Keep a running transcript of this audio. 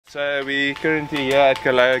So we're currently here at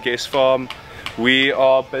Kaleo Guest Farm. We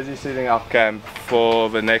are busy setting up camp for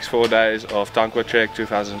the next 4 days of Tankwa Trek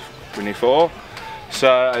 2024.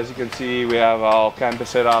 So as you can see, we have our camper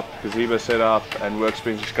set up, gazebo set up, and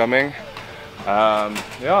workspace is coming.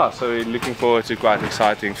 Yeah, so we're looking forward to quite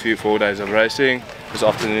exciting 4 days of racing. This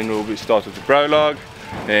afternoon we'll start with the prologue,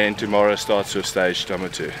 and tomorrow starts with stage number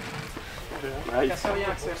 2.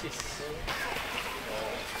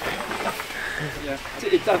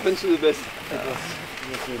 It happens to the best.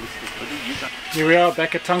 Here we are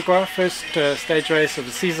back at Tankwa, first stage race of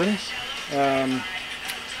the season. Going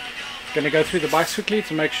to go through the bikes quickly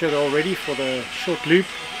to make sure they're all ready for the short loop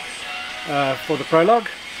for the prologue.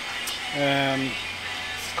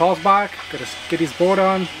 Carl's bike, got to get his board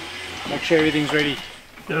on, make sure everything's ready.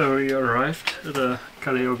 Yeah, we arrived at the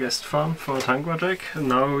Kaleo Guest Farm for Tankwa Trek, and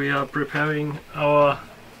now we are preparing our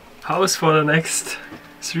house for the next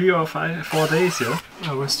 3 or 4 days.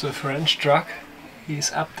 Yeah, with the French truck,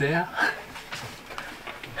 he's up there.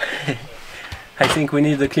 I think we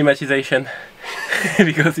need the climatization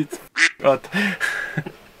because it's hot.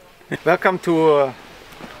 Welcome to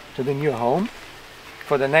the new home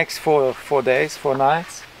for the next 4 days, 4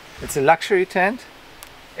 nights. It's a luxury tent.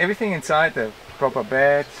 Everything inside, the proper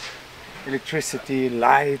bed, electricity,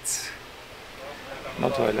 lights,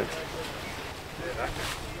 no toilet.